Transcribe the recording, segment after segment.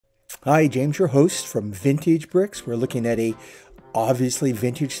Hi, James, your host from Vintage Bricks. We're looking at a obviously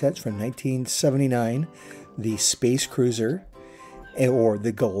vintage set from 1979, the Space Cruiser, or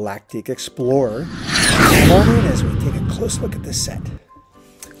the Galactic Explorer. Come on in as we take a close look at this set.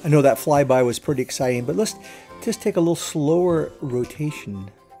 I know that flyby was pretty exciting, but let's just take a little slower rotation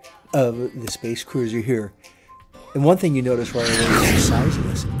of the Space Cruiser here. And one thing you notice right away is the size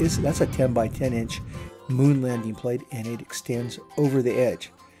of this. That's a 10 by 10 inch moon landing plate, and it extends over the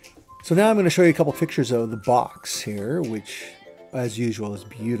edge. So now I'm going to show you a couple pictures of the box here, which as usual is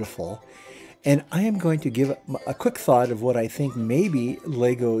beautiful. And I am going to give a quick thought of what I think maybe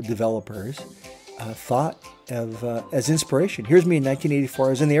Lego developers thought of as inspiration. Here's me in 1984. I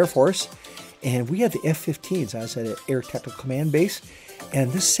was in the Air Force, and we had the F-15s. I was at an Air Tactical Command base,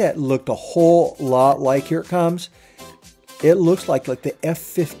 and this set looked a whole lot like, here it comes, it looks like the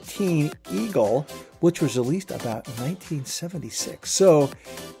F-15 Eagle, which was released about 1976. So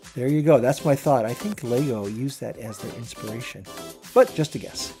there you go. That's my thought. I think Lego used that as their inspiration, but just a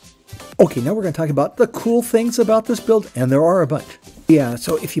guess. Okay, now we're going to talk about the cool things about this build, and there are a bunch. Yeah,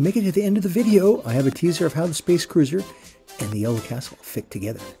 so if you make it to the end of the video, I have a teaser of how the Space Cruiser and the Yellow Castle fit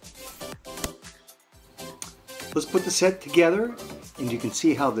together. Let's put the set together, and you can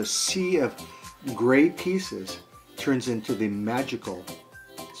see how the sea of gray pieces turns into the magical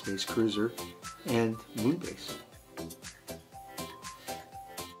Space Cruiser and moon base.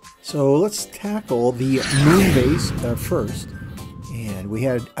 So let's tackle the moon base first. And we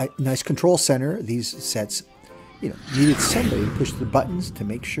had a nice control center. These sets, needed somebody to push the buttons to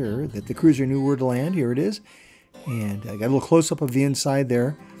make sure that the cruiser knew where to land. Here it is. And I got a little close-up of the inside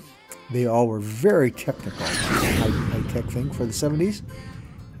there. They all were very technical. High-tech thing for the 70s.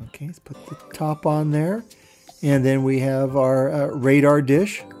 Okay, let's put the top on there. And then we have our radar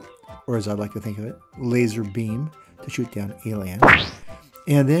dish, or as I like to think of it, laser beam to shoot down aliens.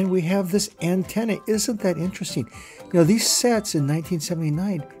 And then we have this antenna. Isn't that interesting? These sets in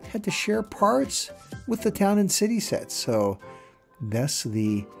 1979 had to share parts with the town and city sets. So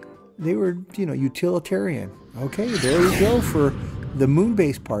they were, utilitarian. Okay, there we go for the moon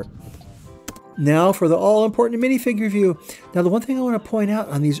base part. Now for the all-important minifigure view. Now the one thing I want to point out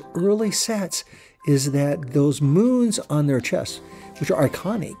on these early sets is that those moons on their chests, which are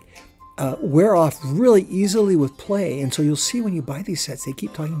iconic, wear off really easily with play. And so you'll see when you buy these sets, they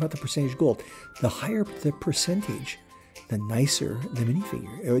keep talking about the percentage gold. The higher the percentage, the nicer the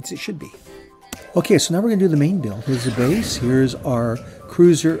minifigure. It should be. Okay, so now we're going to do the main build. Here's the base. Here's our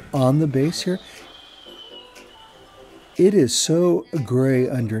cruiser on the base here. It is so gray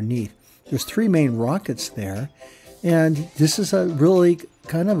underneath. There's 3 main rockets there. And this is a really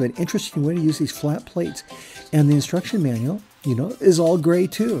kind of an interesting way to use these flat plates. And the instruction manual, is all gray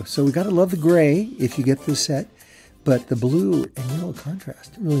too. So we got to love the gray if you get this set, but the blue and yellow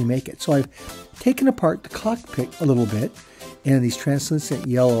contrast really make it. So I've taken apart the cockpit a little bit, and these translucent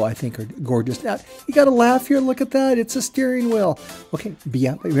yellow I think are gorgeous. Now, you got to laugh here. Look at that. It's a steering wheel. Okay, but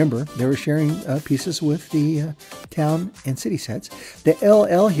yeah, remember, they were sharing pieces with the town and city sets. The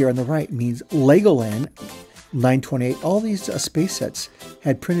LL here on the right means Legoland 928. All these space sets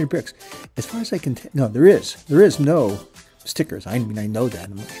had printed bricks. As far as I can tell, no, there is no stickers. I mean, I know that.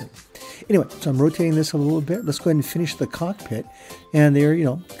 I'm not sure. Anyway, so I'm rotating this a little bit. Let's go ahead and finish the cockpit. And there,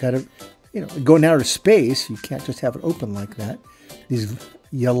 got to, going out of space, you can't just have it open like that. These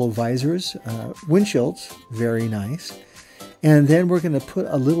yellow visors, windshields, very nice. And then we're going to put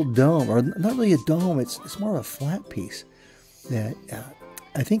a little dome, or not really a dome. It's more of a flat piece that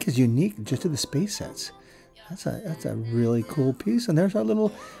I think is unique just to the space sets. That's a really cool piece. And there's our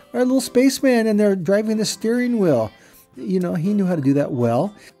little spaceman, and they're driving the steering wheel. He knew how to do that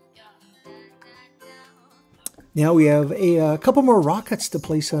well. Now we have a couple more rockets to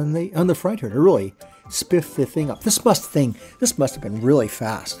place on the front here to really spiff the thing up. This must have been really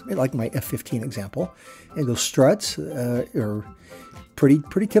fast, like my F-15 example. And those struts are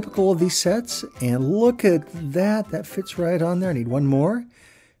pretty typical of these sets. And look at that. That fits right on there. I need one more.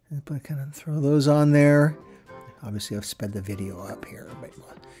 And kind of throw those on there. Obviously, I've sped the video up here, but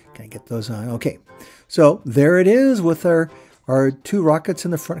can I get those on? Okay, so there it is with our 2 rockets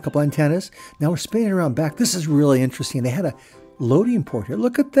in the front, a couple antennas. Now we're spinning around back. This is really interesting. They had a loading port here.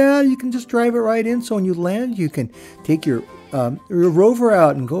 Look at that. You can just drive it right in. So when you land, you can take your rover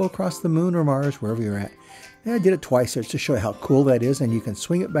out and go across the moon or Mars, wherever you're at. And I did it twice there to show you how cool that is. And you can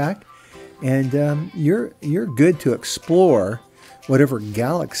swing it back, and you're good to explore whatever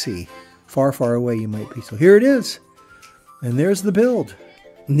galaxy far, far away you might be. So here it is. And there's the build.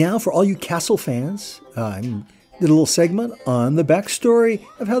 Now for all you castle fans, I did a little segment on the backstory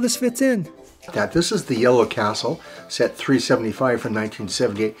of how this fits in. That this is the Yellow Castle, set 375 from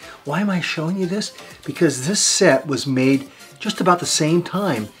 1978. Why am I showing you this? Because this set was made just about the same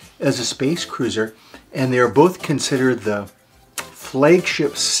time as a Space Cruiser, and they are both considered the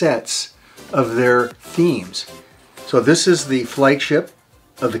flagship sets of their themes. So this is the flagship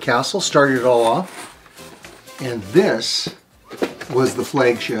of the castle, started it all off, and this was the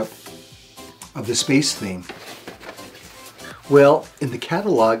flagship of the space theme. Well, in the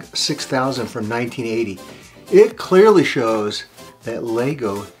catalog 6000 from 1980, it clearly shows that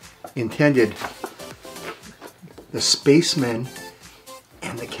LEGO intended the spacemen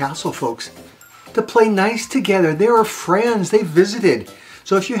and the castle folks to play nice together. They were friends, they visited.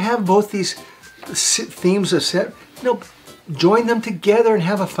 So if you have both these themes of set, join them together and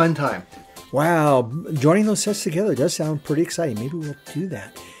have a fun time. Wow, joining those sets together does sound pretty exciting. Maybe we'll do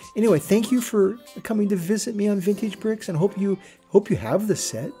that. Anyway, thank you for coming to visit me on Vintage Bricks, and hope you have the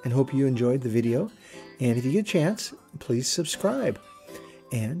set and hope you enjoyed the video. And if you get a chance, please subscribe.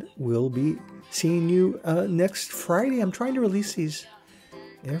 And we'll be seeing you next Friday. I'm trying to release these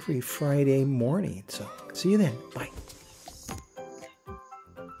every Friday morning. So see you then. Bye.